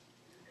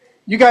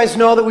You guys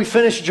know that we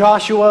finished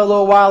Joshua a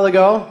little while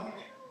ago,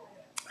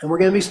 and we're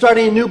going to be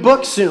starting a new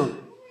book soon.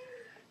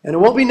 And it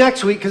won't be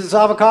next week because it's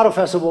Avocado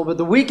Festival, but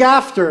the week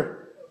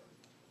after,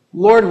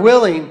 Lord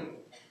willing,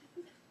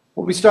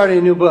 we'll be starting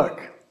a new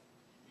book.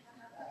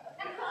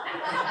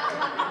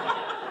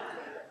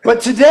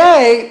 But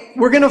today,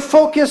 we're going to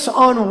focus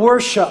on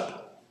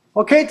worship.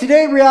 Okay,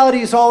 today reality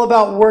is all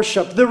about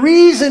worship. The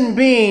reason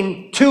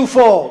being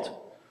twofold.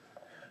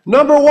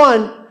 Number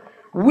one,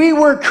 we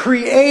were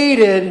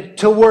created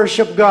to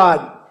worship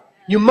God.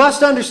 You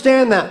must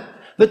understand that.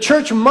 The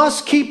church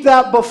must keep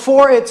that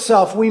before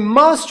itself. We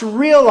must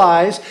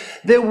realize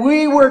that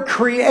we were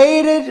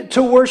created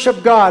to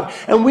worship God.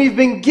 And we've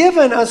been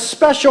given a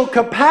special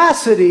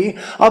capacity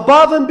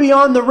above and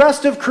beyond the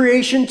rest of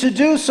creation to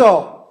do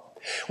so.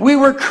 We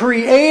were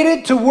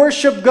created to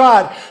worship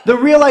God. The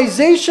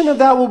realization of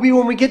that will be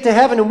when we get to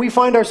heaven and we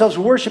find ourselves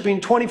worshiping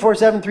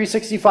 24/7,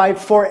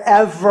 365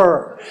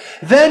 forever.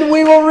 Then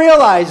we will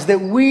realize that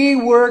we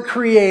were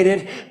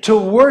created to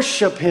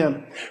worship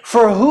Him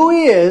for who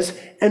He is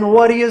and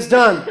what He has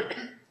done.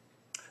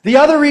 The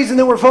other reason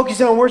that we're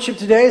focusing on worship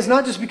today is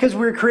not just because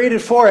we were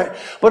created for it,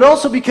 but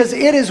also because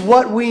it is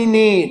what we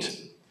need.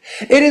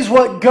 It is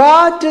what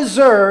God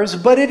deserves,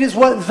 but it is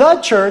what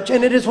the church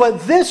and it is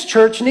what this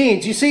church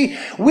needs. You see,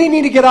 we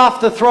need to get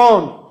off the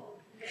throne.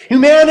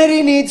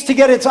 Humanity needs to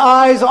get its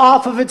eyes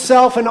off of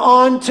itself and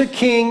on to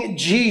King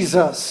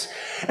Jesus.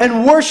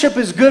 And worship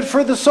is good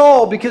for the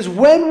soul because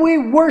when we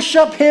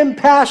worship Him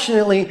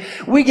passionately,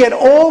 we get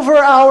over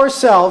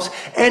ourselves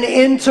and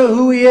into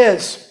who He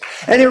is.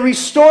 And it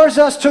restores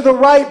us to the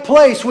right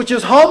place, which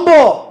is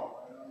humble.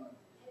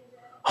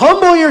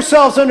 Humble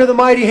yourselves under the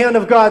mighty hand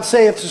of God,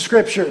 saith the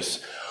Scriptures.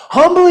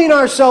 Humbling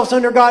ourselves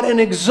under God and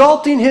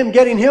exalting Him,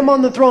 getting Him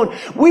on the throne.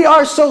 We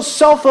are so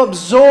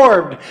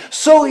self-absorbed,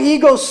 so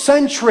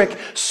egocentric,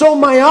 so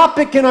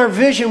myopic in our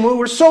vision.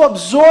 We're so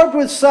absorbed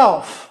with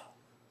self.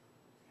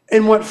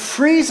 And what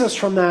frees us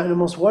from that in the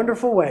most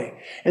wonderful way,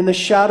 in the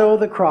shadow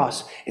of the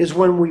cross, is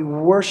when we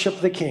worship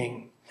the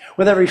King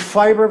with every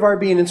fiber of our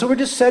being. And so we're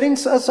just setting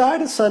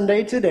aside a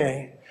Sunday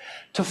today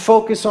to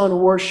focus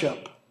on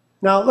worship.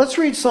 Now, let's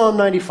read Psalm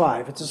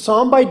 95. It's a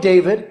psalm by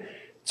David.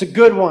 It's a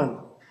good one.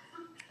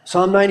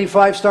 Psalm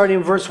 95, starting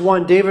in verse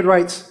 1, David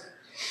writes,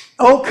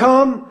 "O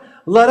come,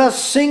 let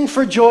us sing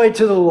for joy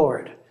to the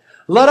Lord.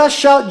 Let us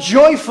shout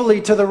joyfully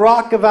to the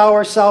rock of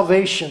our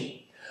salvation.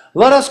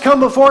 Let us come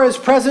before His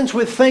presence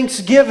with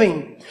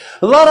thanksgiving.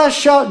 Let us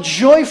shout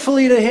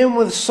joyfully to Him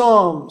with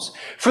psalms.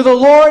 For the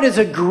Lord is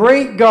a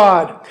great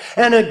God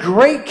and a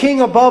great King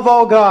above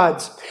all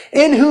gods,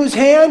 in whose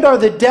hand are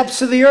the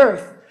depths of the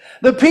earth.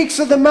 The peaks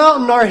of the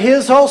mountain are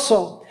His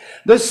also.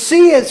 The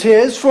sea is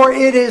His, for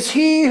it is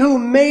He who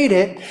made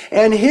it,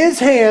 and His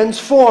hands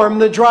form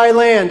the dry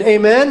land."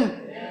 Amen?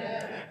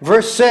 Amen.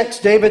 Verse 6,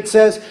 David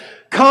says,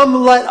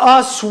 "Come, let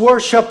us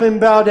worship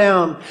and bow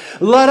down.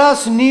 Let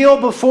us kneel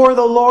before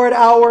the Lord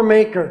our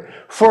Maker.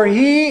 For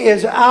He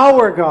is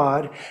our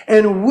God,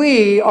 and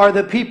we are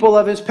the people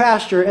of His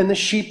pasture and the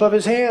sheep of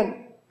His hand."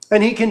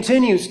 And he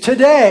continues,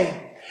 "Today,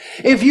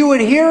 if you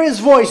would hear His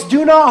voice,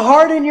 do not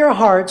harden your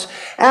hearts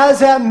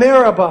as at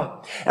Meribah,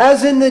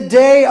 as in the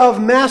day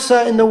of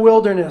Massah in the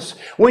wilderness,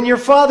 when your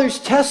fathers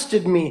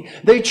tested me.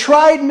 They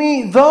tried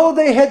me, though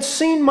they had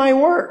seen my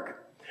work.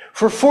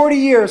 For 40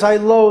 years I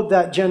loathed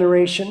that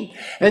generation,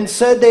 and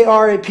said, they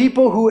are a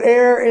people who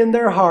err in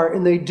their heart,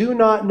 and they do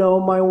not know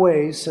my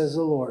ways, says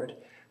the Lord.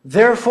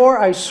 Therefore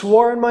I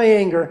swore in my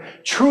anger,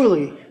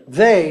 truly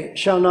they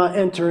shall not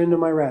enter into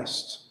my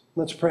rest."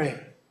 Let's pray.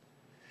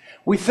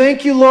 We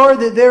thank You, Lord,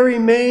 that there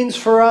remains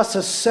for us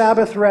a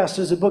Sabbath rest,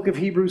 as the book of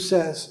Hebrews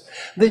says.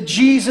 That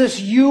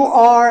Jesus, You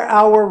are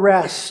our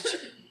rest.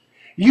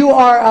 You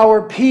are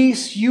our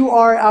peace. You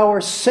are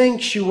our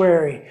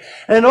sanctuary.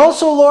 And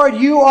also, Lord,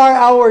 You are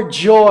our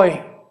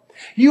joy.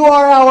 You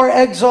are our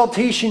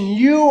exaltation.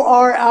 You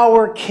are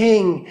our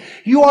King.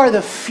 You are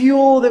the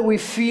fuel that we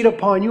feed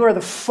upon. You are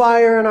the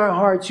fire in our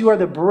hearts. You are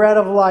the bread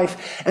of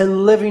life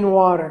and living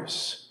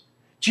waters.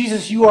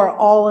 Jesus, You are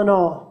all in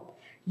all.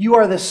 You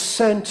are the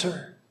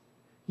center.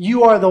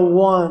 You are the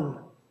one.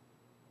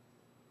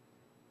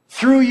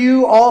 Through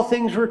You, all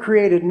things were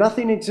created.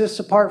 Nothing exists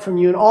apart from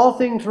You, and all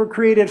things were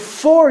created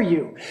for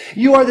You.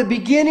 You are the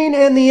beginning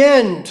and the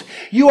end.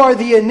 You are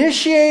the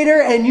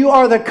initiator, and You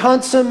are the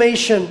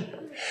consummation.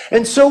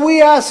 And so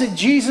we ask that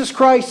Jesus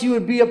Christ, You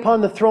would be upon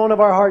the throne of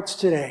our hearts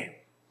today.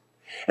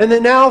 And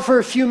that now for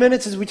a few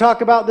minutes as we talk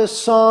about this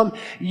psalm,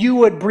 You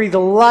would breathe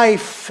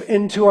life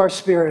into our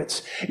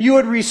spirits. You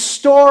would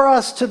restore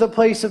us to the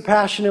place of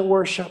passionate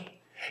worship.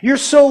 You're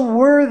so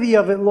worthy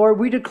of it, Lord.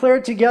 We declare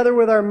it together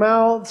with our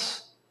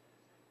mouths.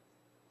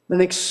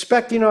 And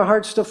expecting our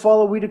hearts to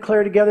follow, we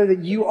declare together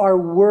that You are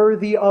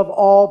worthy of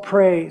all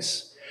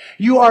praise.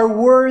 You are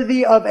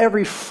worthy of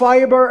every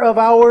fiber of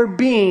our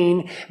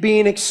being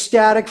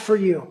ecstatic for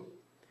You.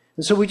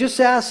 And so we just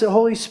ask that,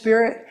 Holy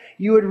Spirit,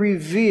 You would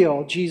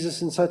reveal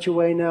Jesus in such a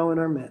way now in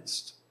our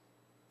midst.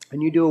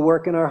 And You do a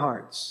work in our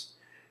hearts.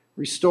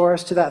 Restore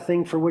us to that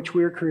thing for which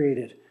we are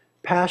created,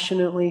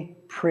 passionately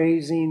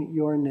praising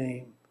Your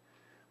name.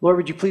 Lord,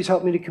 would you please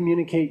help me to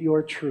communicate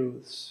your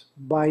truths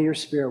by your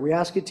Spirit? We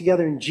ask it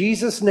together in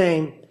Jesus'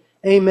 name.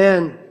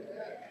 Amen.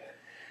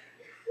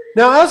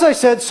 Now, as I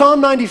said,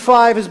 Psalm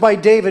 95 is by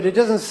David. It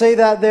doesn't say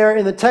that there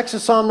in the text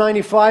of Psalm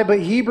 95, but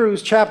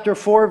Hebrews chapter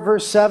 4,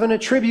 verse 7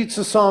 attributes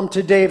the psalm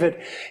to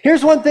David.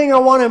 Here's one thing I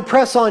want to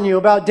impress on you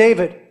about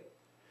David.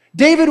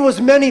 David was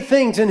many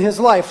things in his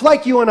life,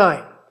 like you and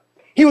I.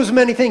 He was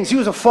many things. He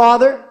was a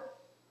father.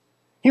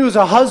 He was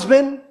a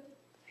husband.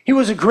 He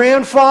was a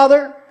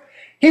grandfather.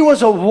 He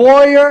was a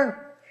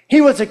warrior.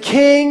 He was a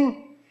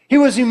king. He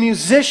was a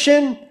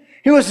musician.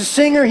 He was a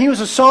singer. He was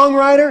a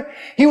songwriter.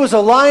 He was a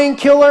lion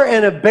killer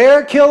and a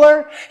bear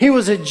killer. He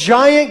was a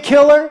giant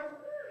killer.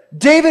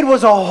 David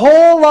was a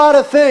whole lot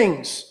of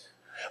things.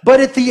 But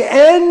at the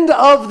end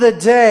of the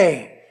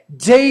day,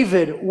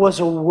 David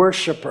was a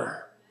worshiper.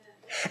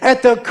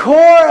 At the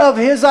core of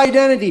his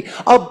identity,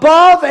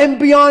 above and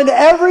beyond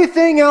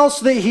everything else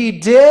that he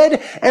did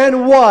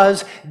and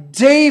was,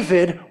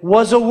 David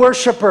was a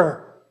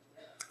worshiper.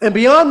 And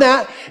beyond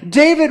that,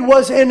 David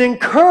was an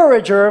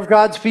encourager of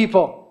God's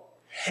people.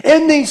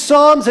 In these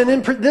Psalms, and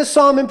in this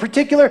Psalm in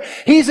particular,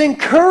 he's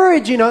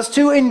encouraging us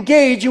to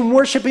engage in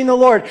worshiping the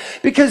Lord.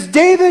 Because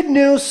David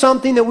knew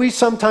something that we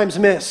sometimes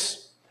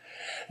miss.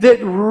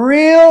 That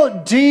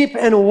real, deep,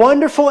 and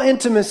wonderful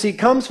intimacy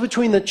comes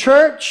between the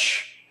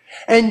church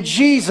and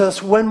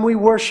Jesus when we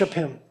worship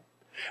him.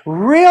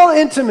 Real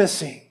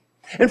intimacy.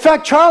 In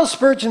fact, Charles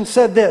Spurgeon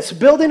said this,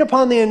 building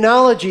upon the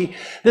analogy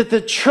that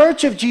the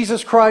church of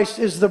Jesus Christ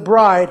is the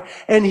bride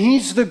and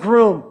he's the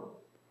groom.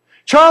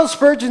 Charles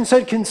Spurgeon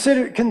said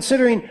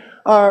concerning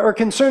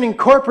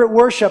corporate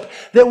worship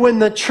that when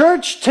the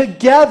church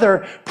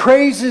together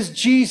praises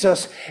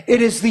Jesus,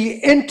 it is the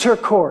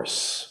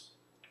intercourse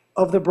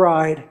of the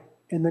bride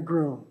and the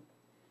groom.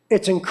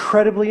 It's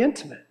incredibly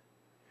intimate.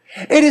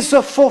 It is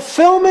the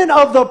fulfillment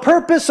of the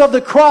purpose of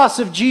the cross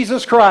of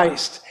Jesus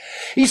Christ.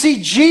 You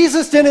see,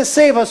 Jesus didn't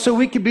save us so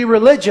we could be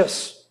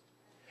religious.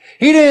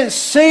 He didn't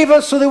save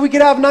us so that we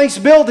could have nice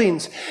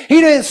buildings.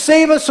 He didn't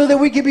save us so that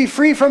we could be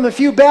free from a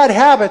few bad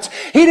habits.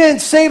 He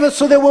didn't save us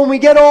so that when we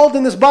get old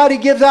and this body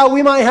gives out,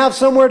 we might have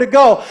somewhere to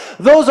go.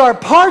 Those are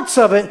parts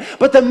of it,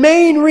 but the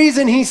main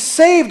reason he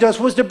saved us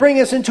was to bring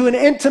us into an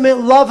intimate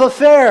love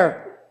affair.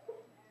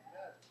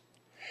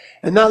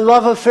 And that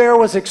love affair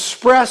was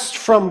expressed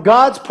from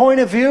God's point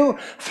of view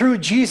through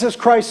Jesus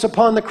Christ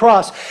upon the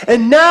cross.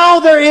 And now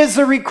there is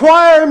a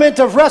requirement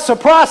of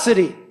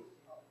reciprocity.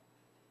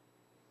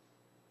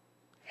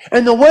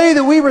 And the way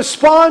that we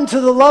respond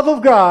to the love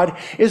of God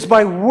is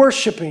by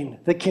worshiping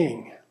the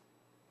King.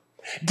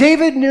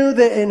 David knew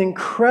that an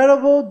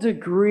incredible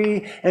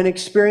degree and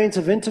experience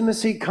of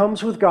intimacy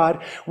comes with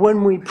God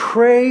when we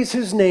praise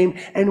his name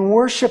and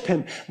worship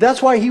him.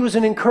 That's why he was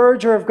an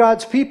encourager of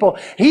God's people.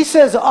 He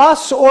says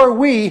us or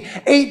we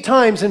 8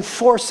 times in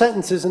 4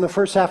 sentences in the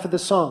first half of the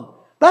psalm.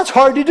 That's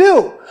hard to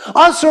do.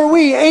 Us or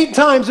we 8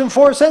 times in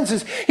 4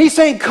 sentences. He's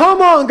saying,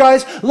 come on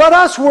guys, let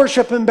us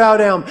worship and bow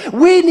down.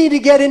 We need to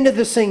get into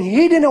this thing.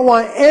 He didn't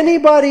want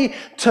anybody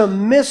to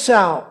miss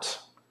out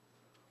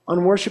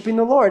on worshiping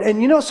the Lord.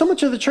 And you know, so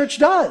much of the church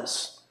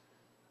does.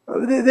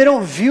 They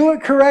don't view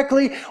it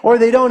correctly, or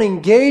they don't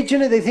engage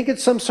in it. They think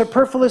it's some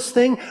superfluous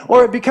thing,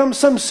 or it becomes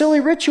some silly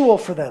ritual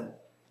for them.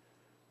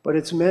 But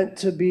it's meant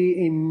to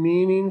be a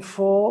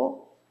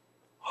meaningful,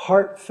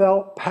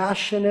 heartfelt,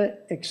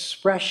 passionate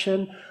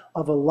expression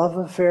of a love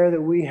affair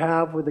that we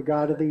have with the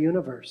God of the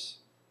universe.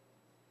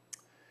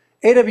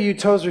 A.W.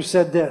 Tozer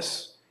said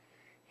this.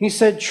 He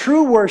said,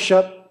 true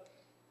worship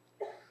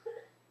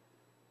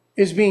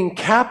is being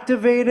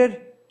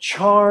captivated,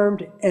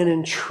 charmed, and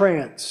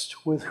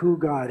entranced with who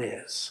God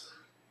is.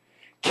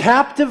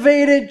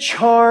 Captivated,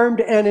 charmed,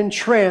 and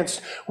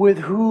entranced with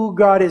who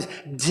God is.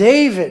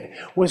 David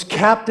was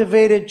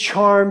captivated,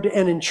 charmed,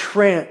 and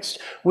entranced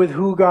with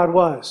who God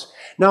was.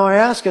 Now I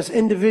ask us,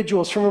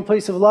 individuals, from a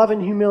place of love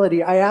and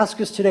humility, I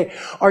ask us today,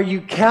 are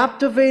you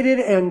captivated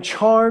and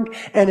charmed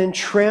and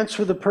entranced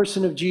with the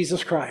person of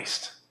Jesus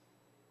Christ?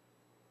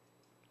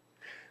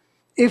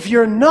 If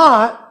you're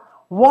not,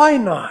 why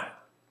not?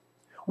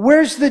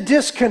 Where's the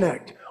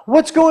disconnect?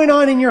 What's going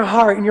on in your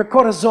heart, in your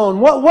corazon?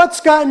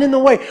 What's gotten in the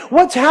way?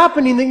 What's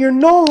happening that you're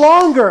no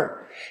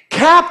longer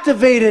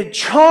captivated,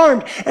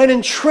 charmed, and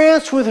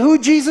entranced with who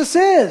Jesus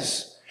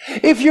is?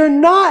 If you're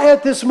not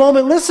at this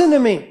moment, listen to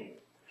me.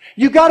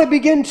 You got to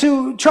begin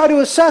to try to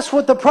assess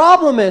what the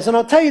problem is. And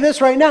I'll tell you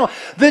this right now.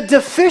 The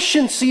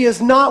deficiency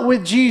is not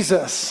with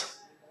Jesus.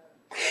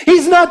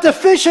 He's not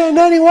deficient in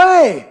any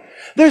way.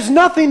 There's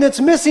nothing that's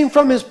missing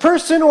from his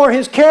person or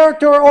his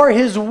character or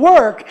his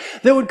work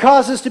that would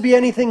cause us to be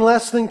anything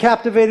less than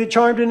captivated,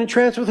 charmed, and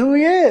entranced with who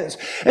he is.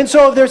 And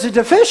so if there's a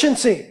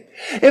deficiency,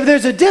 if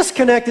there's a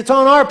disconnect, it's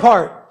on our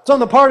part. It's on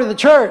the part of the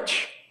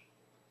church.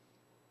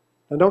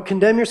 Now don't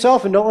condemn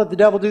yourself and don't let the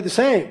devil do the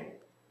same.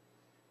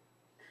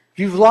 If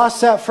you've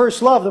lost that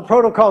first love, the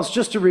protocol is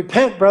just to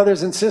repent,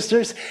 brothers and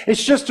sisters.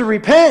 It's just to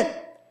repent.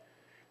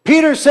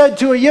 Peter said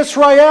to a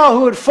Yisrael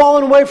who had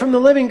fallen away from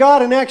the living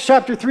God in Acts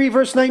chapter 3,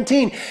 verse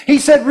 19, he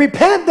said,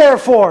 repent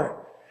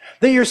therefore.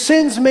 that your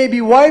sins may be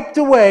wiped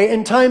away,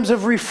 and times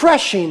of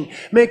refreshing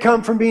may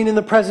come from being in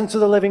the presence of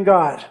the living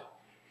God.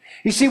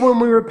 You see, when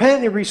we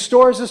repent, it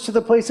restores us to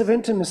the place of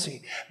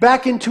intimacy,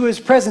 back into His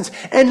presence.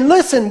 And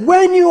listen,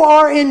 when you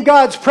are in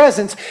God's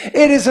presence,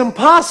 it is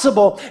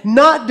impossible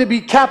not to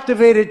be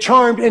captivated,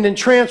 charmed, and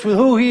entranced with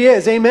who He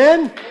is.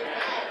 Amen?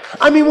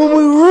 I mean, when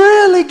we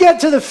really get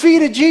to the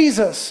feet of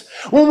Jesus,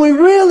 when we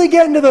really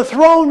get into the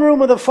throne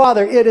room of the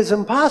Father, it is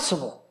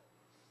impossible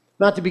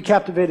not to be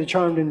captivated,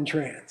 charmed, and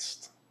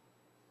entranced.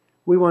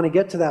 We want to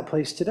get to that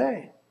place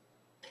today.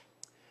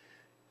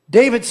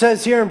 David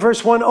says here in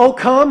verse 1, "O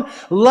come,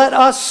 let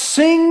us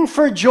sing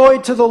for joy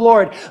to the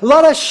Lord.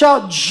 Let us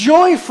shout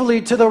joyfully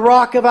to the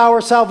rock of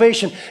our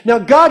salvation." Now,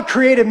 God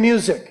created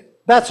music.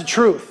 That's the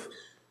truth.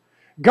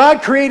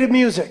 God created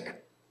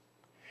music.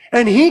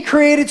 And He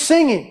created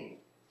singing.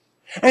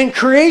 And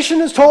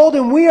creation is told,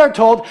 and we are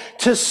told,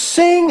 to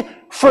sing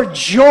for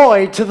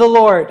joy to the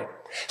Lord.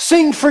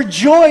 Sing for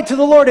joy to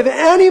the Lord. If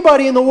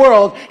anybody in the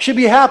world should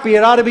be happy,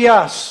 it ought to be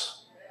us.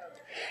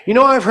 You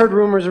know, I've heard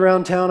rumors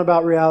around town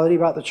about reality,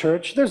 about the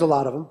church. There's a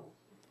lot of them.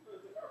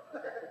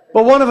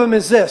 But one of them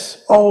is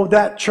this: "Oh,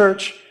 that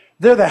church,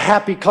 they're the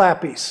happy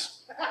clappies."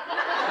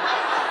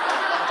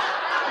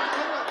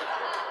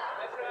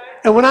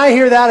 And when I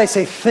hear that, I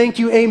say, thank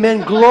you,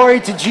 amen, glory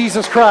to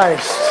Jesus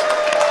Christ.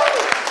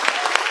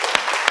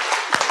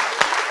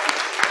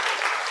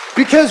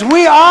 Because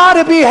we ought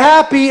to be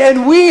happy,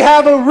 and we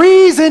have a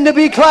reason to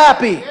be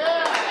clappy.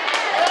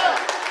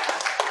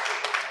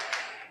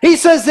 He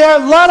says there,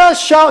 "Let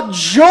us shout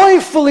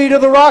joyfully to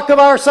the rock of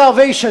our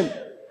salvation."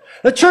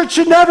 The church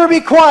should never be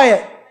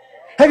quiet.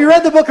 Have you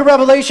read the book of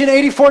Revelation?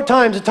 84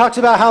 times it talks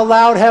about how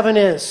loud heaven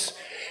is.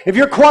 If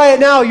you're quiet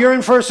now, you're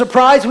in for a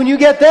surprise when you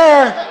get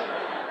there.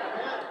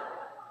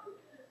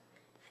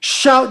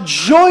 Shout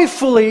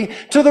joyfully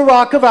to the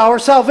rock of our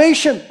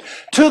salvation.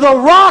 To the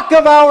rock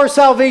of our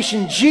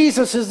salvation.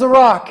 Jesus is the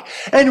rock.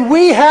 And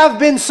we have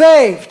been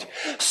saved.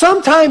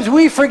 Sometimes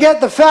we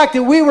forget the fact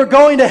that we were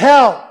going to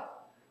hell.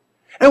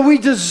 And we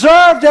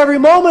deserved every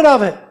moment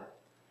of it.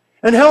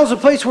 And hell is a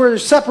place where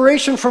there's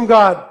separation from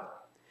God.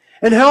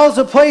 And hell is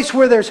a place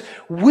where there's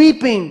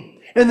weeping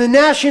and the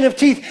gnashing of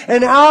teeth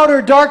and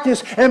outer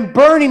darkness and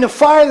burning, a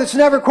fire that's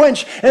never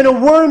quenched, and a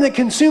worm that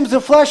consumes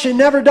the flesh and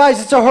never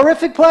dies. It's a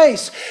horrific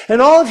place.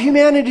 And all of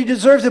humanity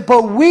deserves it.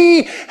 But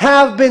we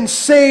have been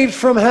saved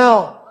from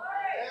hell.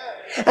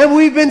 And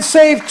we've been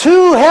saved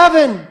to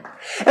heaven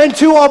and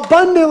to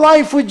abundant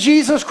life with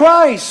Jesus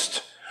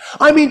Christ.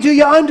 I mean, do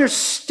you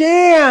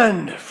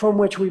understand from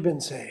which we've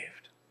been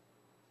saved?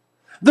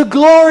 The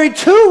glory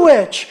to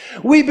which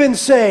we've been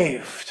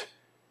saved.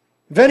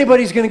 If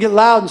anybody's going to get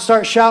loud and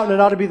start shouting, it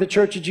ought to be the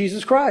Church of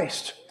Jesus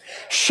Christ.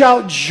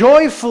 Shout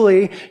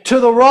joyfully to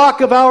the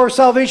rock of our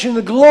salvation,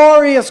 the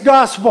glorious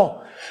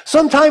gospel.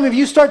 Sometime if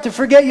you start to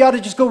forget, you ought to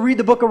just go read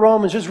the book of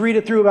Romans. Just read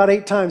it through about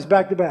 8 times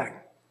back to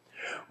back.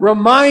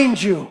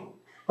 Remind you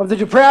of the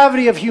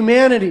depravity of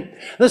humanity,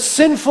 the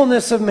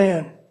sinfulness of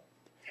man,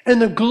 and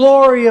the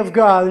glory of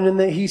God, and in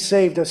that He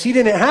saved us. He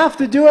didn't have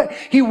to do it.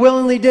 He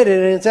willingly did it,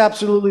 and it's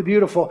absolutely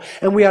beautiful.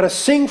 And we ought to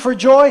sing for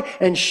joy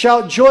and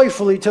shout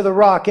joyfully to the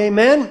rock.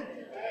 Amen?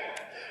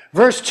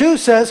 Verse 2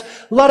 says,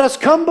 "Let us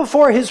come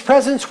before His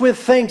presence with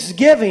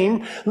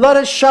thanksgiving. Let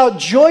us shout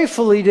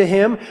joyfully to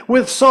Him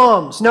with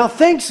psalms." Now,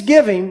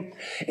 thanksgiving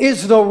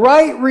is the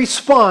right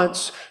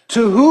response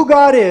to who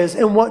God is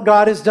and what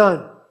God has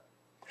done.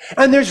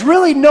 And there's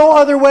really no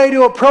other way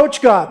to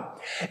approach God.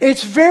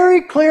 It's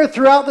very clear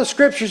throughout the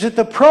Scriptures that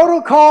the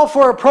protocol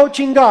for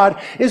approaching God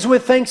is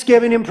with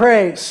thanksgiving and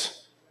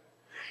praise.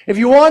 If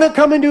you want to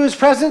come into His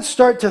presence,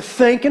 start to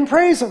thank and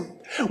praise Him.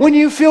 When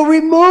you feel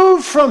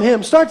removed from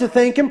Him, start to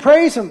thank and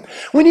praise Him.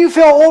 When you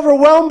feel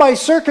overwhelmed by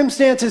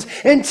circumstances,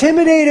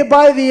 intimidated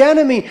by the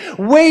enemy,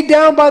 weighed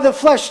down by the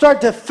flesh,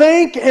 start to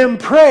thank and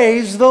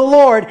praise the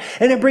Lord.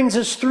 And it brings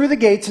us through the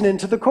gates and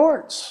into the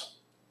courts.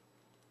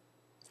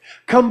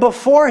 Come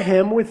before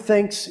Him with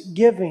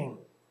thanksgiving.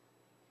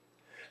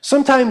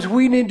 Sometimes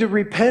we need to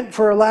repent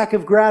for a lack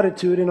of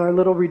gratitude in our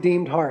little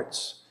redeemed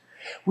hearts.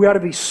 We ought to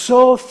be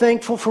so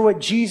thankful for what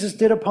Jesus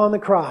did upon the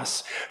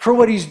cross, for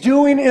what He's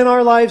doing in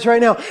our lives right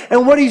now,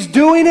 and what He's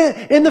doing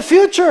in the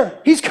future.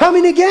 He's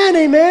coming again,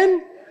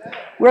 amen?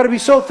 We ought to be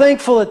so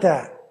thankful at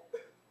that.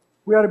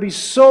 We ought to be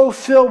so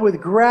filled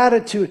with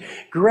gratitude.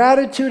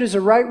 Gratitude is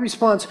a right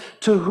response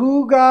to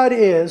who God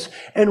is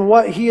and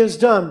what He has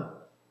done.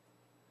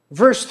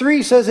 Verse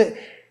 3 says it,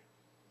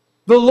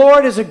 "The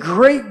Lord is a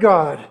great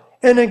God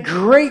and a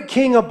great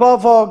King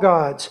above all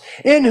gods,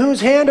 in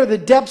whose hand are the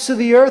depths of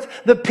the earth.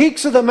 The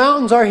peaks of the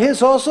mountains are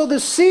His also. The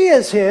sea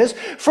is His,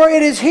 for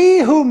it is He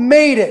who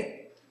made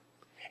it.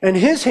 And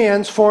His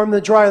hands formed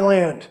the dry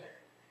land."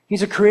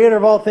 He's a creator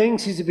of all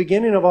things. He's the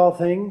beginning of all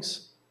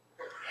things.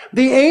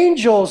 The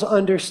angels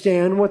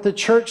understand what the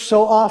church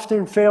so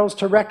often fails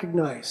to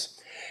recognize.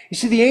 You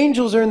see, the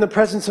angels are in the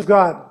presence of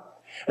God.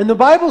 And the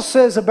Bible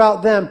says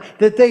about them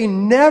that they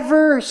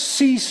never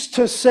cease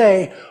to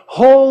say,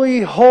 "Holy,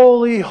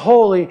 holy,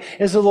 holy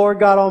is the Lord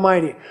God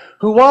Almighty,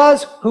 who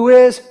was, who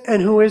is,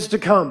 and who is to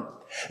come."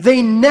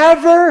 They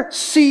never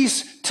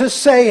cease to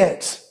say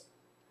it.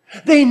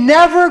 They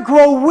never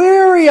grow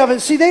weary of it.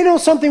 See, they know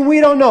something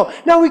we don't know.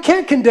 Now, we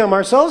can't condemn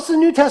ourselves. The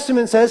New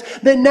Testament says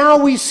that now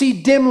we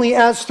see dimly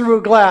as through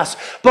a glass.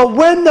 But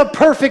when the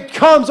perfect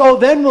comes, oh,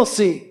 then we'll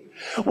see.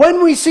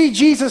 When we see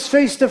Jesus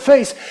face to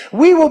face,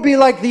 we will be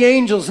like the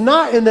angels,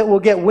 not in that we'll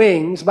get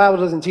wings. The Bible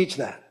doesn't teach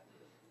that.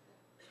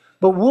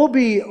 But we'll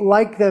be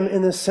like them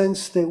in the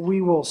sense that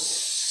we will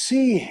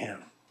see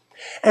him.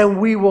 And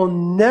we will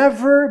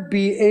never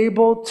be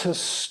able to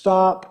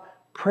stop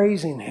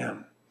praising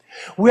him.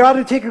 We ought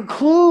to take a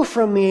clue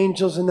from the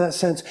angels in that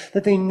sense,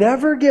 that they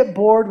never get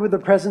bored with the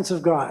presence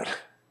of God.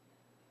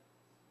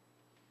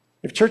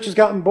 If church has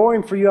gotten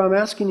boring for you, I'm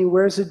asking you,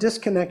 where's the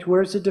disconnect?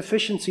 Where's the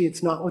deficiency?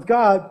 It's not with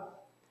God.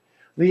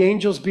 The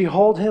angels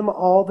behold him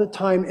all the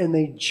time, and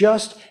they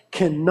just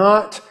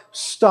cannot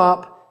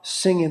stop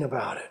singing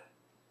about it.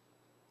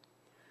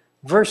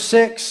 Verse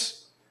 6.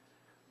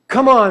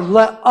 Come on,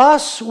 let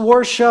us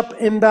worship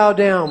and bow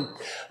down.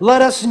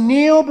 Let us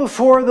kneel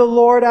before the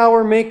Lord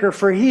our Maker,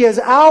 for he is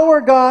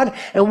our God,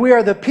 and we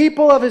are the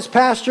people of his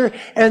pasture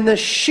and the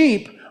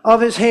sheep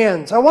of his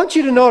hands. I want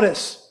you to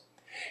notice.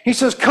 He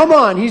says, come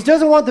on. He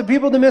doesn't want the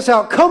people to miss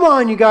out. Come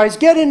on, you guys,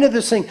 get into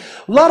this thing.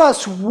 Let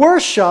us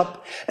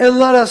worship and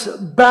let us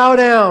bow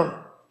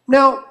down.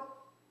 Now,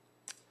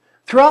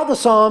 throughout the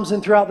Psalms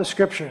and throughout the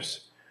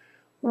Scriptures,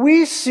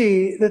 we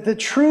see that the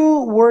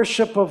true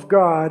worship of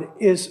God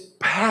is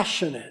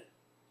passionate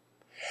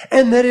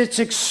and that it's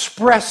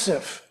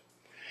expressive.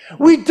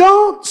 We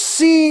don't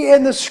see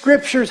in the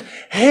Scriptures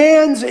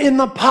hands in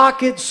the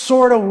pocket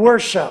sort of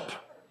worship.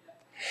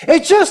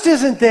 It just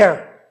isn't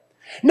there.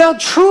 Now,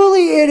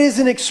 truly it is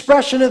an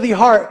expression of the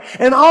heart,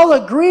 and I'll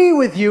agree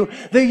with you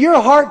that your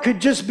heart could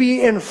just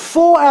be in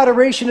full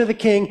adoration of the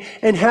King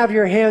and have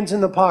your hands in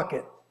the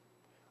pocket.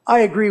 I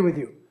agree with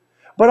you.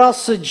 But I'll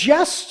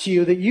suggest to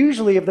you that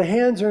usually if the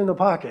hands are in the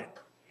pocket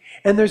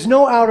and there's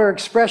no outer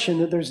expression,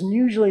 that there's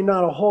usually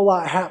not a whole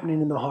lot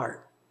happening in the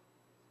heart.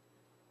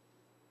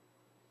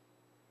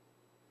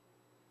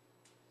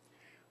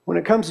 When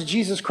it comes to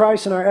Jesus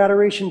Christ and our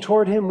adoration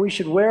toward him, we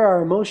should wear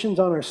our emotions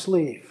on our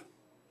sleeve.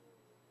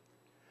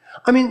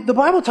 I mean, the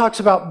Bible talks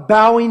about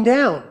bowing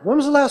down. When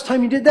was the last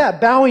time you did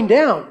that? Bowing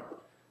down.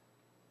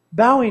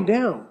 Bowing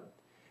down.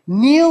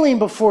 Kneeling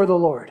before the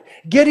Lord,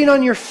 getting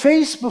on your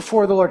face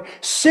before the Lord,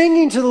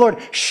 singing to the Lord,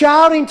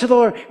 shouting to the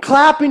Lord,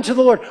 clapping to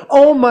the Lord.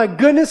 Oh my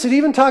goodness, it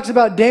even talks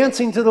about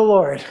dancing to the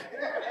Lord.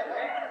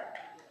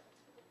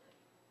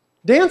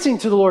 Dancing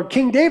to the Lord.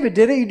 King David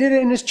did it. He did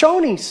it in his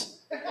chonies.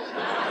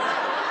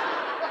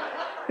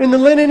 In the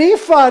linen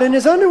ephod, in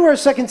his underwear,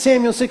 2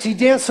 Samuel 6, he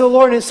danced to the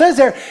Lord. And it says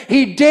there,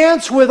 he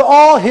danced with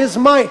all his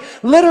might.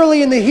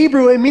 Literally in the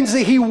Hebrew, it means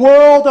that he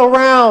whirled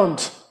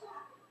around.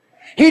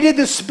 He did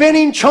the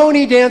spinning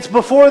choni dance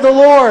before the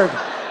Lord.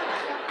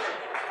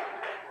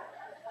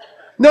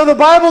 Now the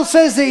Bible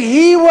says that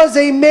he was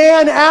a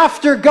man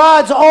after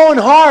God's own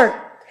heart.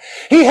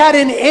 He had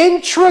an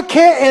intricate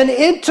and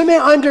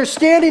intimate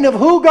understanding of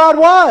who God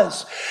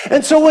was.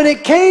 And so when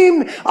it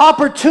came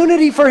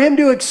opportunity for him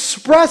to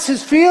express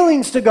his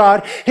feelings to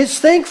God, his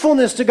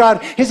thankfulness to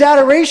God, his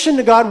adoration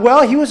to God,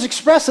 well, he was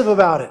expressive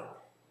about it.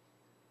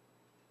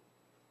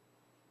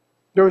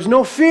 There was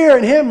no fear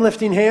in him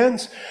lifting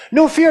hands,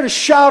 no fear to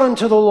shout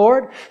unto the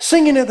Lord,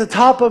 singing at the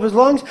top of his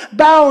lungs,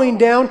 bowing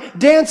down,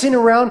 dancing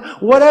around,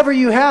 whatever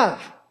you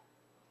have.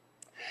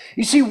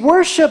 You see,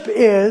 worship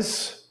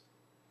is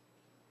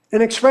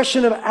an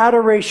expression of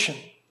adoration.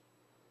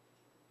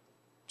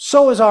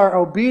 So is our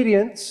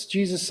obedience.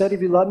 Jesus said,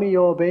 if you love me,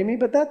 you'll obey me,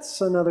 but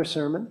that's another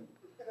sermon.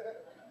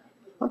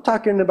 I'm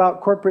talking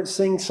about corporate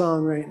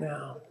sing-song right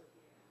now.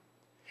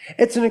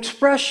 It's an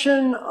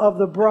expression of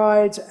the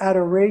bride's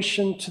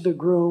adoration to the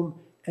groom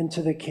and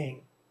to the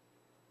king.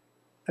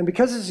 And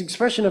because it's an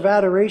expression of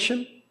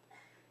adoration,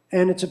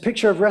 and it's a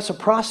picture of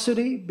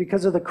reciprocity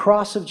because of the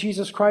cross of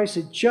Jesus Christ,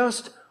 it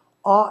just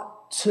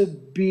ought to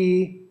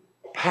be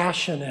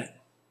passionate.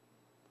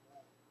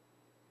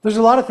 There's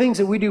a lot of things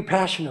that we do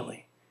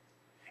passionately.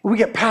 We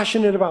get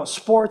passionate about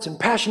sports and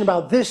passionate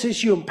about this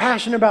issue and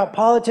passionate about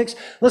politics.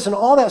 Listen,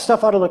 all that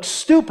stuff ought to look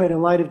stupid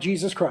in light of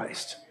Jesus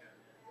Christ.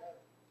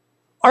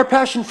 Our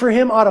passion for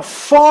him ought to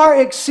far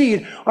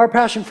exceed our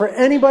passion for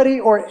anybody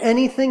or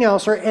anything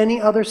else or any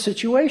other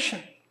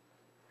situation.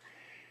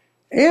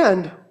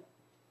 And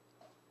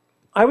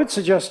I would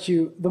suggest to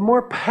you, the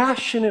more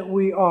passionate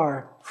we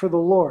are for the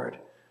Lord,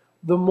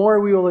 the more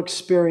we will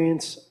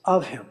experience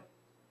of him.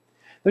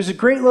 There's a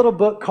great little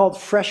book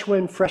called Fresh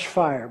Wind, Fresh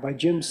Fire by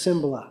Jim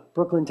Cymbala,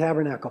 Brooklyn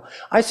Tabernacle.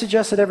 I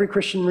suggest that every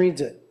Christian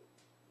reads it.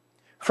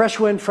 Fresh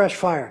Wind, Fresh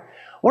Fire.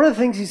 One of the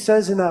things he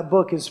says in that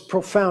book is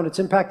profound. It's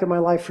impacted my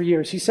life for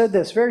years. He said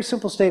this, very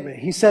simple statement.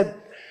 He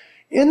said,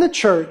 in the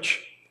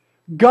church,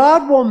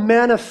 God will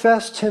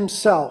manifest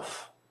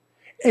himself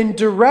in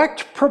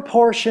direct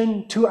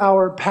proportion to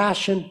our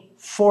passion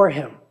for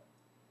him.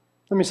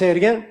 Let me say it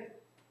again.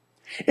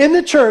 In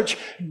the church,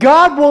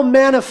 God will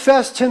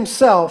manifest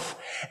himself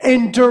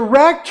in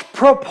direct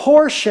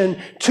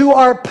proportion to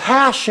our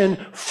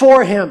passion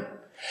for him.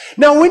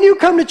 Now, when you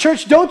come to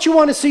church, don't you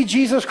want to see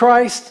Jesus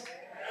Christ?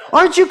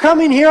 Aren't you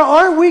coming here?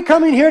 Aren't we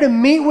coming here to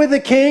meet with the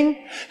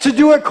King? To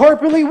do it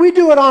corporately? We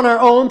do it on our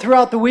own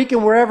throughout the week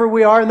and wherever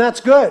we are, and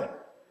that's good.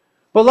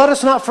 But let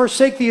us not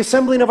forsake the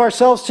assembling of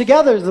ourselves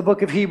together, as the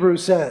book of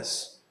Hebrews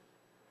says.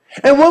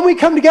 And when we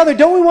come together,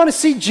 don't we want to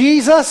see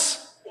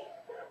Jesus?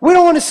 We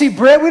don't want to see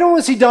Britt. We don't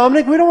want to see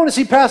Dominic. We don't want to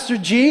see Pastor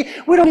G.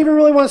 We don't even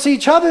really want to see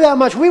each other that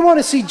much. We want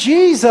to see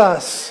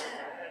Jesus.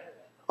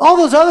 All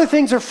those other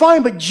things are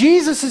fine, but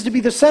Jesus is to be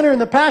the center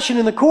and the passion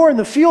and the core and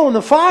the fuel and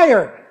the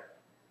fire.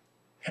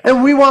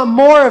 And we want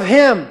more of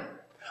Him.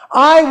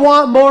 I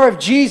want more of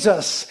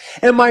Jesus.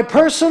 In my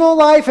personal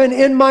life and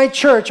in my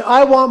church,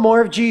 I want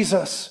more of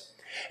Jesus.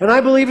 And I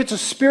believe it's a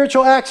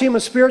spiritual axiom, a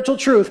spiritual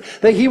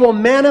truth, that He will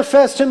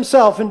manifest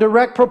Himself in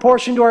direct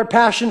proportion to our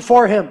passion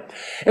for Him.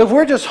 If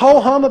we're just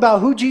ho-hum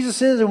about who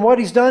Jesus is and what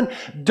He's done,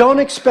 don't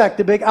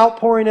expect a big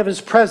outpouring of His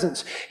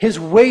presence, His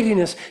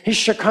weightiness, His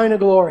Shekinah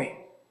glory.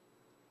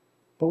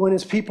 But when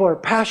His people are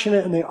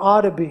passionate, and they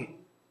ought to be,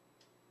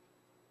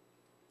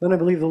 then I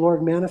believe the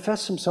Lord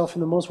manifests Himself in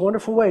the most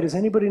wonderful way. Does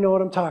anybody know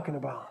what I'm talking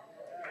about?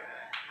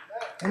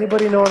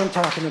 Anybody know what I'm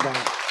talking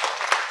about?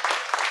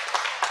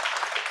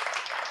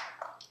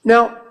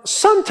 Now,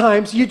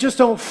 sometimes you just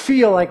don't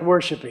feel like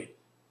worshiping.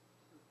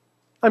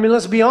 I mean,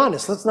 let's be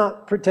honest. Let's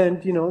not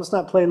pretend, let's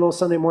not play little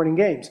Sunday morning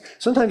games.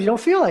 Sometimes you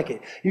don't feel like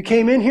it. You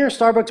came in here,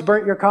 Starbucks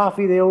burnt your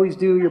coffee. They always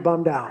do. You're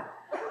bummed out.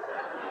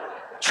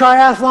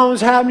 Triathlon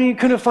was happening. You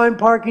couldn't find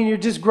parking. You're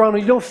just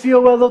groaning. You don't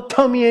feel well, a little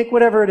tummy ache,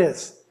 whatever it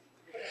is.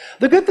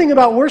 The good thing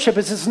about worship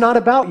is it's not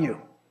about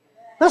you.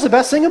 That's the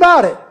best thing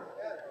about it.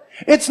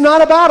 It's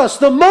not about us.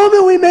 The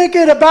moment we make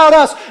it about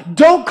us,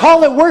 don't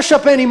call it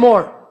worship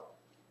anymore.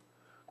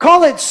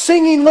 Call it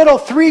singing little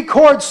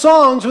 3-chord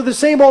songs with the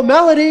same old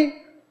melody.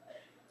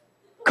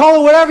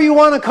 Call it whatever you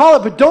want to call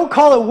it, but don't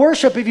call it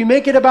worship if you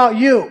make it about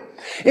you.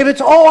 If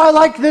it's, I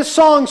like this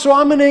song, so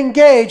I'm going to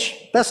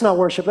engage, that's not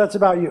worship, that's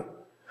about you.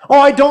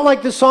 I don't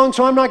like this song,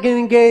 so I'm not going to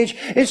engage.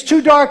 It's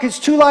too dark, it's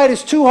too light,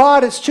 it's too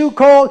hot, it's too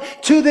cold,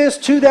 to this,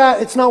 to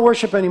that. It's not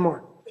worship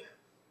anymore.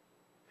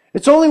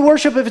 It's only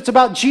worship if it's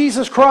about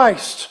Jesus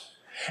Christ.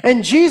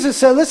 And Jesus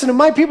said, listen, if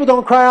my people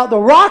don't cry out, the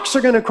rocks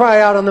are going to cry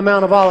out on the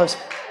Mount of Olives.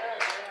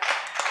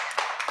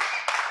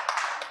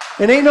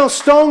 And ain't no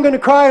stone going to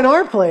cry in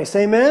our place.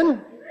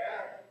 Amen?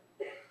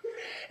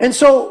 And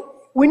so,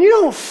 when you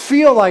don't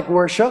feel like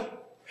worship,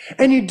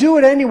 and you do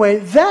it anyway,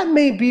 that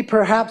may be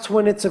perhaps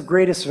when it's of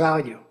greatest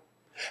value.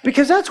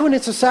 Because that's when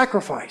it's a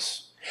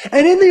sacrifice.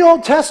 And in the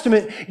Old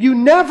Testament, you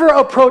never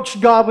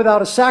approached God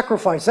without a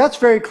sacrifice. That's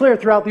very clear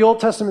throughout the Old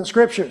Testament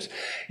scriptures.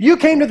 You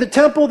came to the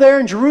temple there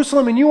in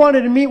Jerusalem and you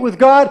wanted to meet with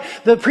God.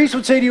 The priest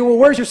would say to you, well,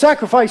 where's your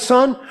sacrifice,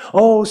 son?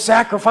 Oh,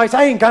 sacrifice.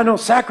 I ain't got no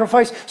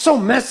sacrifice. So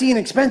messy and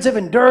expensive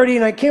and dirty,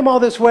 and I came all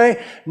this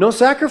way. No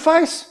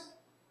sacrifice?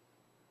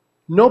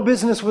 No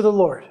business with the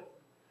Lord.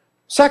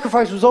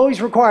 Sacrifice was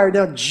always required.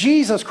 Now,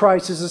 Jesus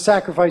Christ is the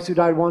sacrifice who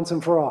died once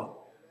and for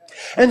all.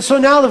 And so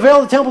now the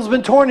veil of the temple has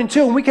been torn in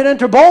two and we can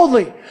enter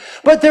boldly.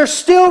 But there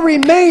still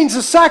remains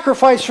a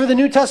sacrifice for the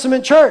New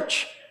Testament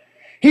church.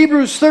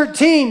 Hebrews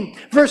 13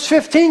 verse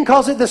 15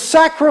 calls it the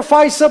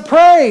sacrifice of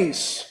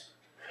praise.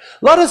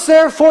 Let us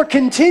therefore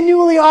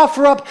continually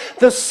offer up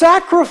the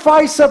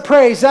sacrifice of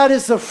praise. That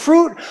is the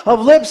fruit of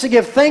lips to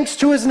give thanks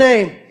to His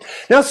name.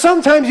 Now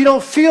sometimes you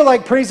don't feel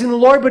like praising the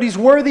Lord, but He's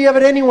worthy of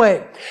it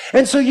anyway.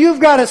 And so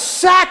you've got to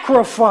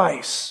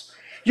sacrifice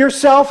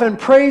yourself and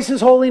praise His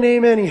holy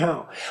name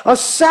anyhow. A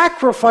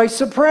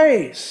sacrifice of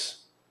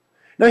praise.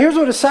 Now here's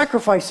what a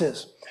sacrifice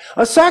is.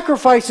 A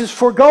sacrifice is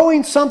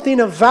foregoing something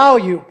of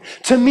value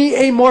to meet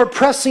a more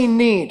pressing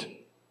need.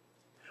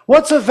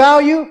 What's of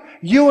value?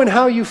 You and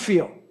how you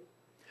feel.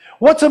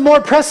 What's a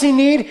more pressing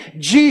need?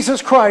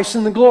 Jesus Christ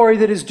and the glory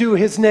that is due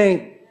His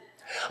name.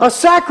 A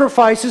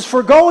sacrifice is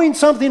foregoing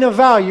something of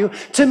value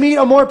to meet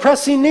a more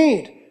pressing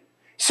need.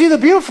 See, the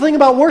beautiful thing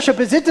about worship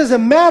is it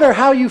doesn't matter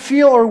how you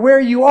feel or where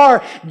you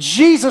are.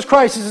 Jesus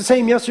Christ is the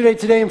same yesterday,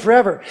 today, and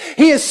forever.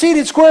 He is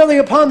seated squarely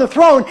upon the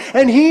throne,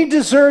 and He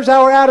deserves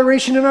our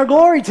adoration and our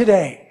glory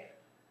today.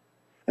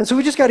 And so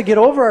we just got to get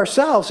over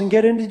ourselves and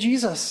get into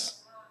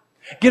Jesus.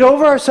 Get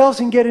over ourselves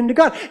and get into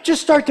God.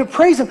 Just start to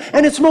praise Him.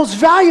 And it's most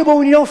valuable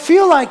when you don't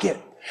feel like it.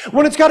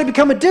 When it's got to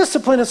become a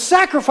discipline, a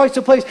sacrifice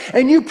to place,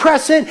 and you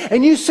press in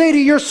and you say to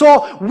your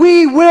soul,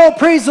 we will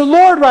praise the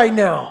Lord right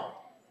now.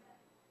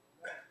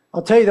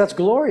 I'll tell you, that's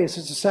glorious.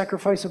 It's a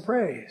sacrifice of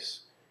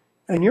praise.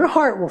 And your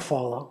heart will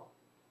follow.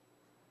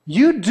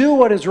 You do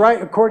what is right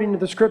according to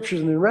the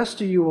scriptures, and the rest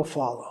of you will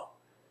follow.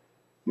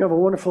 You have a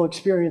wonderful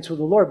experience with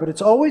the Lord, but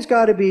it's always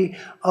got to be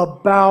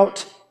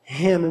about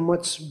Him. And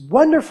what's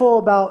wonderful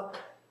about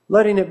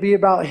letting it be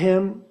about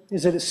Him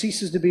is that it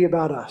ceases to be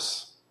about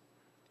us.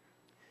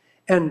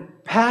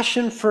 And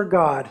passion for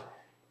God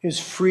is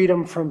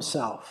freedom from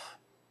self.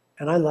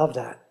 And I love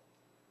that.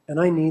 And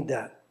I need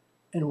that.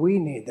 And we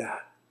need that.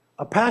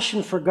 A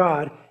passion for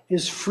God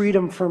is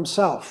freedom from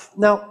self.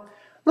 Now,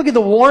 look at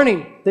the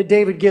warning that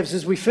David gives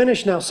as we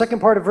finish now. Second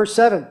part of verse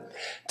 7.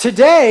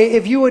 Today,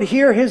 if you would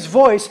hear his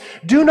voice,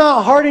 do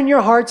not harden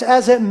your hearts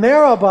as at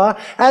Meribah,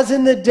 as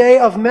in the day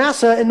of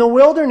Massah in the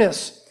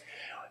wilderness.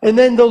 And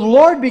then the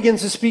Lord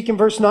begins to speak in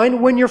verse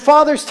 9, when your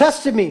fathers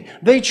tested me,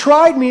 they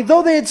tried me,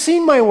 though they had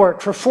seen my work.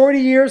 For 40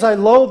 years I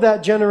loathed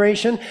that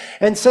generation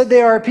and said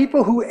they are a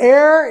people who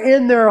err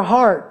in their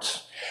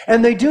hearts,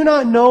 and they do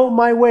not know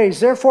my ways.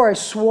 Therefore I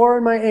swore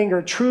in my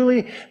anger,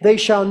 truly they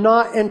shall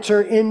not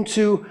enter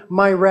into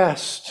my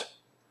rest.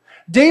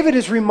 David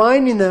is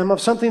reminding them of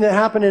something that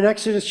happened in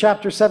Exodus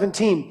chapter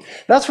 17.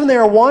 That's when they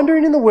were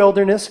wandering in the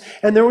wilderness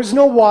and there was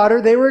no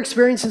water. They were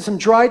experiencing some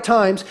dry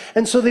times,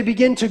 and so they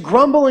begin to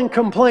grumble and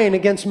complain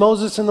against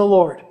Moses and the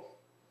Lord.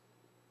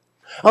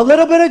 A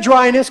little bit of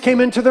dryness came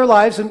into their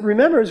lives, and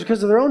remember, it's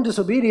because of their own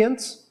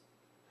disobedience.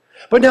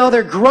 But now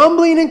they're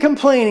grumbling and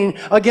complaining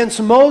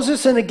against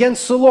Moses and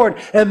against the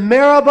Lord. And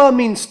Meribah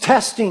means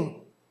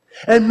testing,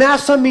 and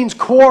Massah means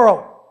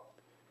quarrel.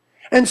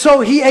 And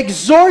so he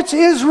exhorts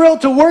Israel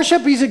to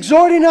worship. He's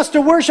exhorting us to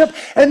worship.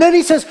 And then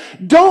he says,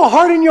 don't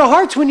harden your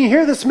hearts when you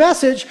hear this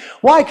message.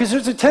 Why? Because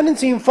there's a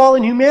tendency in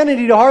fallen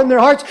humanity to harden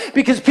their hearts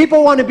because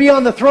people want to be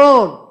on the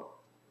throne.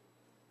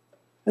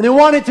 And they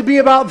want it to be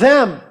about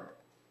them.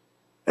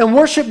 And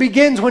worship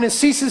begins when it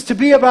ceases to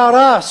be about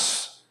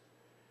us.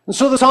 And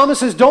so the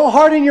psalmist says, don't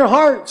harden your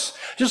hearts.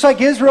 Just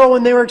like Israel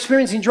when they were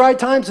experiencing dry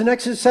times in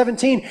Exodus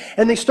 17,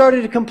 and they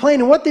started to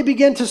complain. And what they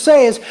began to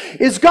say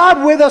is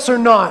God with us or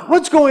not?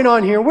 What's going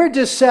on here? We're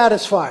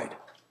dissatisfied.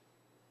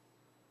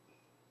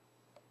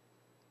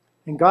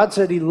 And God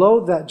said he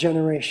loathed that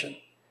generation,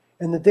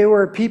 and that they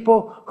were a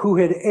people who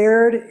had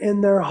erred in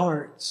their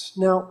hearts.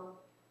 Now,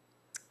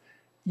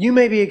 you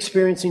may be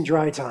experiencing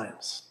dry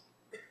times.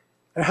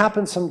 It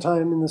happens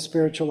sometime in the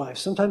spiritual life.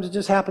 Sometimes it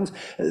just happens.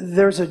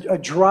 There's a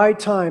dry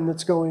time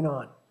that's going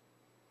on.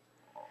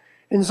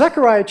 In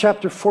Zechariah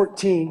chapter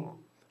 14,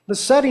 the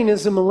setting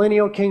is the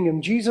millennial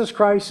kingdom. Jesus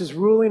Christ is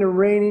ruling and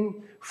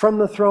reigning from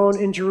the throne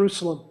in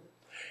Jerusalem.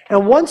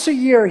 And once a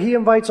year, he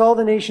invites all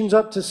the nations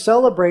up to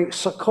celebrate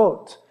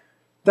Sukkot.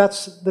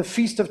 That's the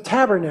Feast of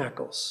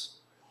Tabernacles.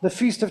 The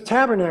Feast of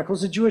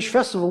Tabernacles, a Jewish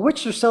festival,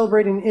 which they're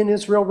celebrating in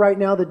Israel right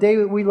now. The day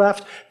that we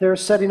left, they're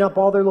setting up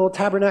all their little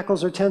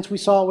tabernacles or tents. We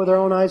saw it with our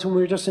own eyes when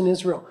we were just in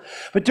Israel.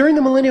 But during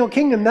the millennial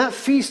kingdom, that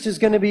feast is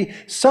going to be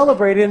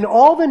celebrated, and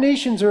all the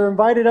nations are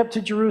invited up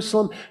to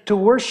Jerusalem to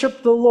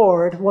worship the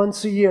Lord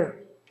once a year.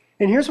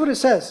 And here's what it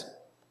says.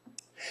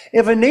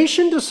 If a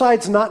nation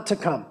decides not to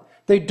come,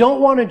 they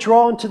don't want to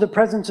draw into the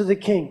presence of the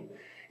king,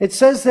 it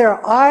says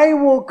there, I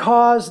will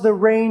cause the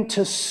rain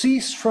to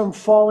cease from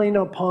falling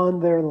upon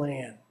their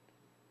land.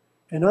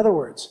 In other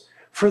words,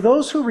 for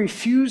those who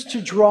refuse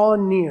to draw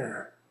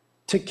near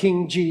to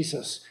King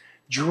Jesus,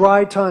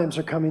 dry times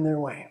are coming their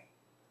way.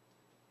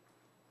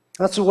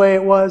 That's the way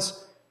it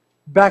was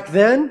back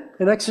then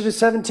in Exodus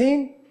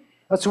 17.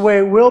 That's the way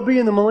it will be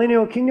in the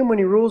millennial kingdom when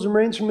he rules and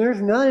reigns from the earth.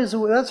 And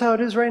that's how it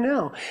is right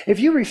now. If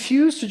you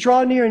refuse to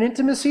draw near in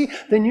intimacy,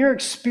 then you're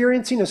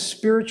experiencing a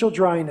spiritual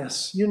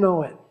dryness. You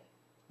know it.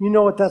 You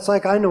know what that's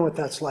like. I know what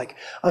that's like.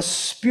 A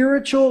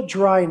spiritual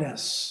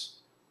dryness.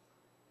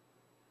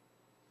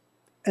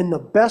 And the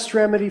best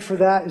remedy for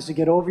that is to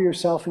get over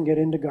yourself and get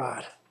into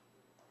God.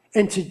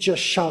 And to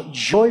just shout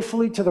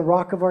joyfully to the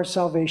rock of our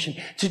salvation.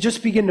 To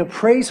just begin to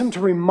praise him, to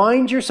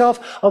remind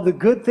yourself of the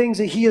good things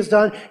that he has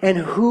done and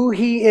who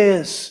he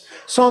is.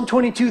 Psalm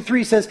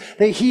 22:3 says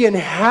that he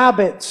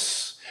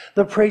inhabits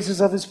the praises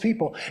of his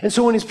people. And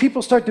so when his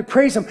people start to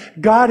praise him,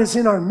 God is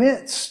in our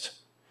midst.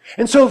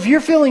 And so if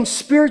you're feeling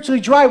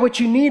spiritually dry, what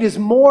you need is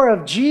more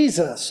of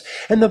Jesus.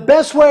 And the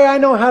best way I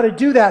know how to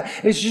do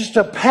that is just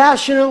to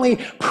passionately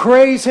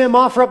praise him,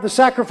 offer up the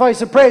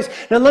sacrifice of praise.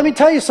 Now let me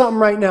tell you something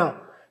right now.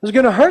 It's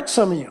going to hurt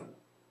some of you.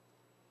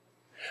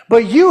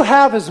 But you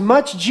have as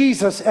much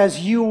Jesus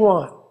as you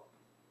want.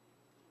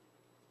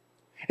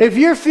 If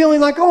you're feeling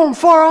like, oh, I'm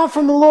far off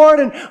from the Lord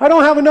and I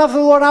don't have enough of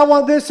the Lord, I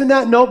want this and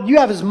that. Nope, you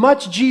have as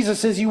much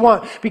Jesus as you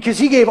want because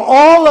he gave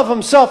all of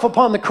himself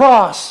upon the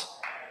cross.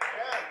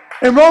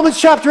 And Romans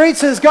chapter 8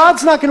 says,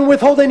 God's not going to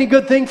withhold any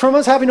good thing from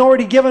us, having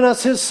already given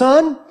us his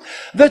son.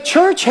 The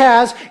church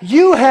has,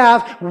 you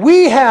have,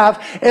 we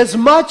have as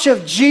much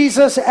of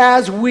Jesus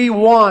as we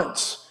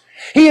want.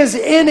 He is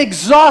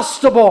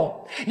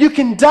inexhaustible. You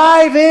can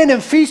dive in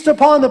and feast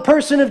upon the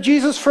person of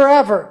Jesus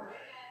forever.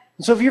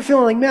 And so if you're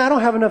feeling like, man, I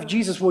don't have enough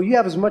Jesus, well, you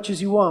have as much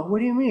as you want. What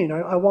do you mean?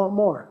 I want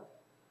more.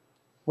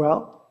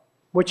 Well,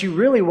 what you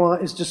really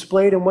want is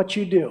displayed in what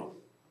you do.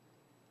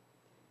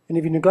 And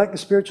if you neglect the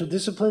spiritual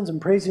disciplines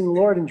and praising the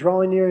Lord and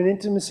drawing near in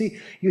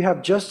intimacy, you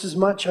have just as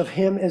much of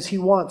him as he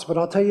wants. But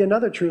I'll tell you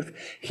another truth.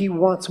 He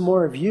wants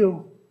more of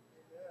you.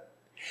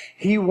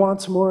 He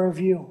wants more of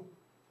you.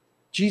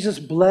 Jesus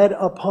bled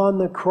upon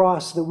the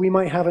cross that we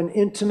might have an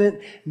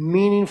intimate,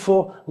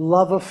 meaningful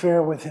love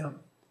affair with him.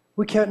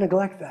 We can't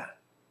neglect that.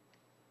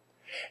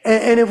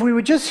 And if we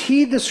would just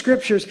heed the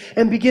scriptures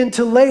and begin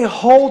to lay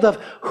hold of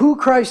who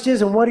Christ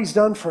is and what he's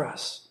done for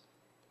us.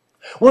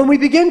 When we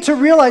begin to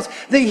realize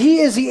that he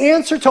is the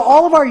answer to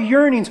all of our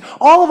yearnings,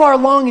 all of our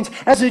longings,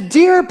 as a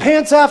deer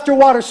pants after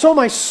water, so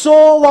my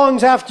soul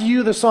longs after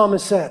you, the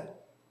psalmist said.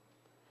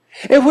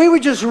 If we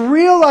would just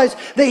realize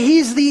that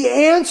He's the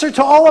answer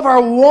to all of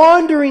our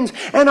wanderings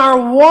and our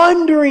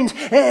wanderings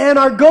and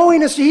our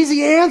going, He's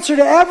the answer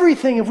to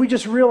everything. If we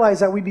just realize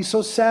that, we'd be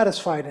so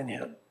satisfied in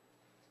Him.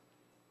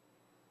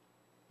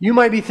 You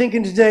might be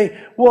thinking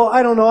today, well,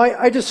 I don't know,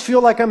 I just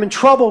feel like I'm in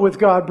trouble with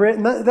God, Britt,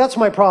 and that's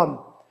my problem.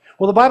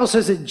 Well, the Bible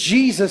says that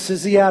Jesus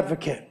is the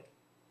advocate.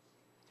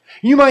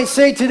 You might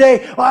say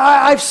today,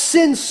 I've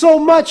sinned so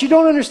much, you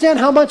don't understand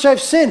how much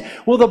I've sinned.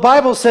 Well, the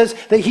Bible says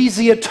that He's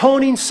the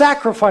atoning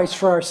sacrifice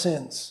for our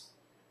sins.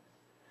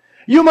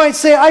 You might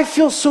say, I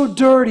feel so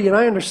dirty, and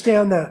I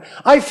understand that.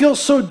 I feel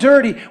so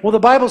dirty. Well, the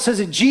Bible says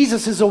that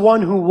Jesus is the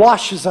one who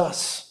washes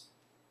us.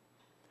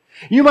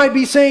 You might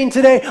be saying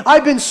today,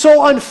 I've been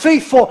so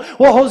unfaithful.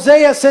 Well,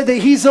 Hosea said that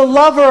He's the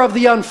lover of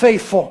the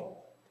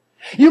unfaithful.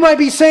 You might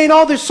be saying,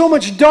 oh, there's so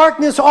much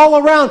darkness all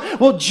around.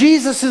 Well,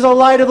 Jesus is the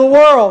light of the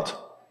world.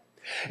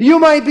 You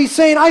might be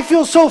saying, I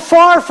feel so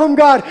far from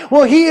God.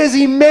 Well, He is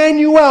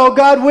Emmanuel,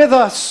 God with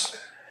us.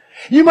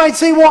 You might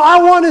say, well,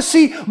 I want to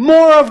see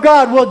more of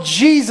God. Well,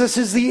 Jesus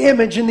is the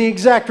image and the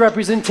exact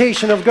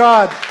representation of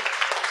God.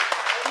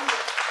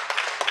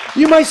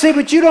 You might say,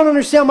 but you don't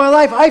understand my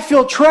life. I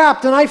feel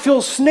trapped and I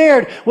feel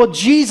snared. Well,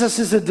 Jesus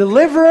is a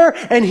deliverer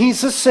and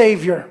He's a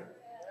Savior.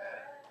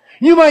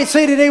 You might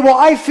say today, well,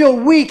 I feel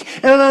weak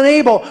and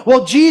unable.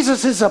 Well,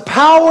 Jesus is the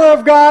power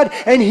of God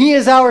and He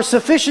is our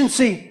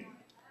sufficiency.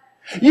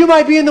 You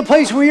might be in the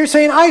place where you're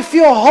saying, I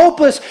feel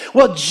hopeless.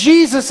 Well,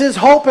 Jesus is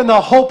hope and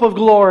the hope of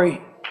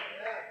glory.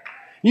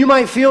 You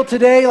might feel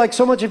today like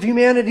so much of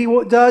humanity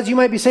does. You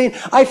might be saying,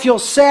 I feel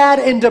sad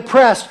and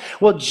depressed.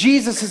 Well,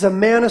 Jesus is a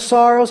man of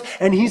sorrows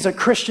and He's a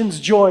Christian's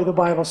joy, the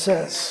Bible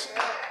says.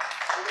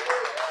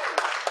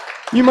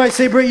 You might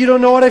say, Britt, you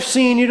don't know what I've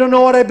seen. You don't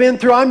know what I've been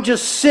through. I'm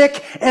just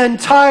sick and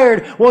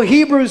tired. Well,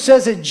 Hebrews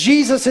says that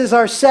Jesus is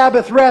our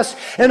Sabbath rest.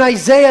 And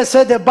Isaiah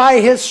said that by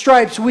His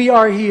stripes we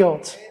are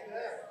healed.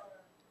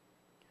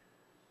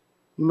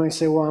 You might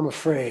say, well, I'm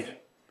afraid.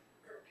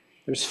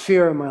 There's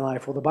fear in my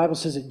life. Well, the Bible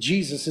says that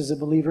Jesus is a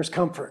believer's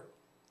comfort.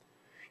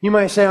 You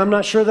might say, I'm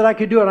not sure that I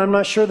could do it. I'm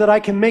not sure that I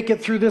can make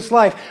it through this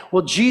life.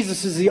 Well,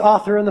 Jesus is the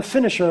author and the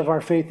finisher of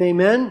our faith.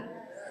 Amen?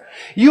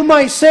 You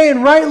might say,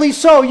 and rightly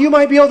so, you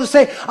might be able to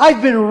say,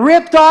 I've been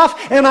ripped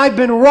off and I've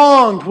been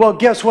wronged. Well,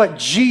 guess what?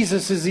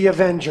 Jesus is the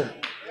avenger.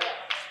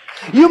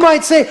 You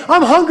might say,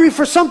 I'm hungry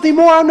for something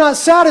more. I'm not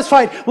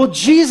satisfied. Well,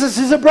 Jesus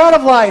is the bread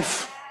of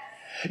life.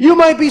 You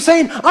might be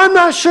saying, I'm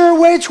not sure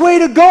which way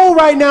to go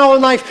right now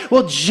in life.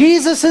 Well,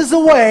 Jesus is the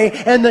way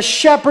and the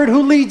shepherd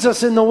who leads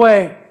us in the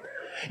way.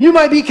 You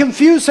might be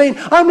confused saying,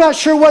 I'm not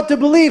sure what to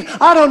believe.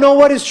 I don't know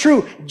what is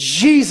true.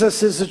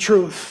 Jesus is the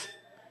truth.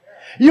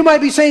 You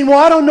might be saying, well,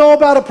 I don't know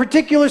about a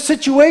particular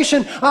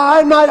situation.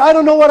 I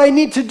don't know what I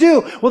need to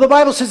do. Well, the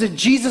Bible says that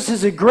Jesus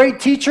is a great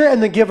teacher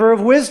and the giver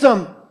of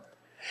wisdom.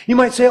 You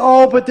might say,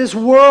 oh, but this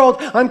world,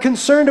 I'm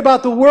concerned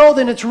about the world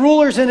and its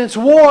rulers and its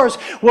wars.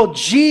 Well,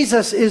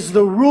 Jesus is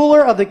the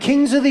ruler of the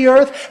kings of the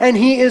earth, and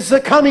He is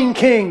the coming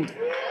King.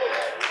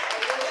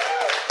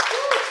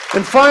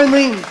 And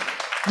finally,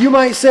 you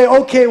might say,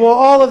 okay, well,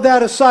 all of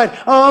that aside,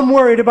 I'm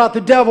worried about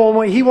the devil and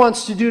what he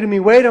wants to do to me.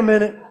 Wait a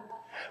minute.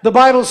 The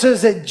Bible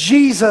says that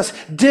Jesus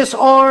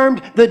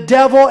disarmed the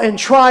devil and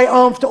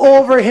triumphed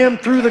over him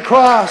through the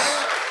cross.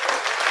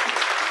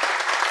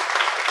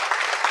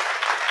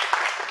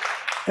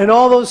 And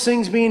all those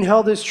things being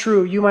held as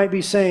true, you might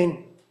be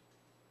saying,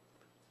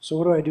 so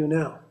what do I do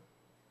now?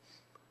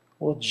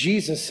 Well,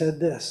 Jesus said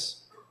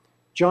this.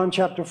 John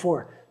chapter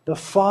 4. The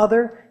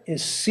Father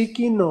is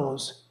seeking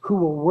those who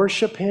will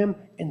worship Him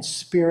in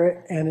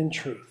spirit and in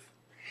truth.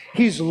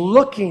 He's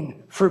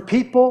looking for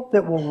people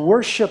that will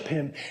worship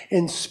Him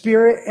in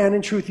spirit and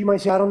in truth. You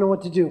might say, I don't know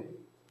what to do.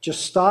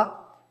 Just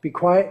stop, be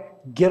quiet,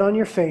 get on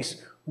your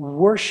face,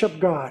 worship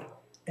God,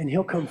 and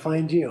He'll come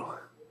find you.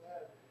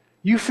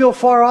 You feel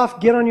far off,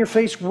 get on your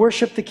face,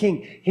 worship the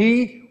King.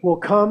 He will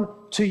come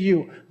to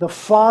you. The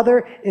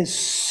Father is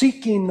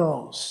seeking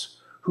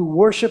those who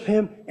worship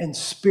Him in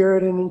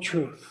spirit and in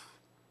truth.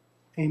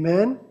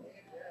 Amen?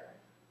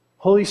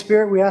 Holy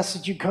Spirit, we ask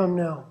that you come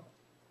now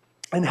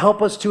and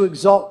help us to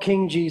exalt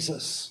King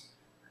Jesus.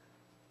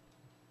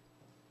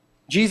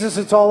 Jesus,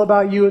 it's all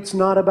about you. It's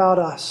not about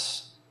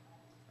us.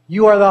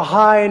 You are the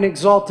high and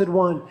exalted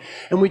one.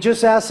 And we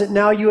just ask that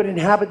now you would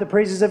inhabit the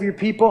praises of your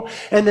people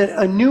and that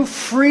a new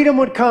freedom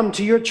would come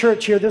to your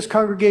church here, this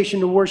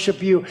congregation, to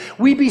worship you.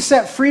 We be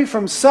set free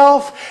from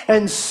self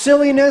and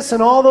silliness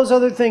and all those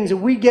other things. That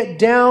we get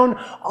down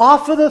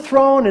off of the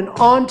throne and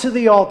onto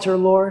the altar,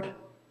 Lord.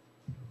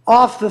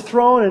 Off the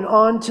throne and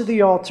onto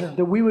the altar.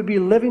 That we would be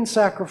living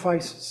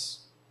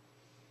sacrifices.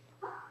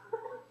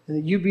 And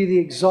that you be the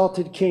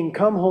exalted King.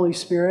 Come, Holy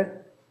Spirit.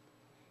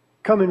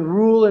 Come and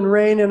rule and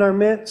reign in our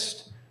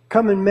midst.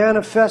 Come and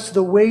manifest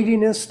the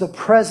weightiness, the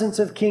presence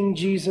of King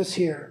Jesus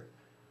here.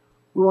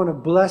 We want to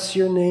bless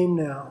your name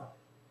now.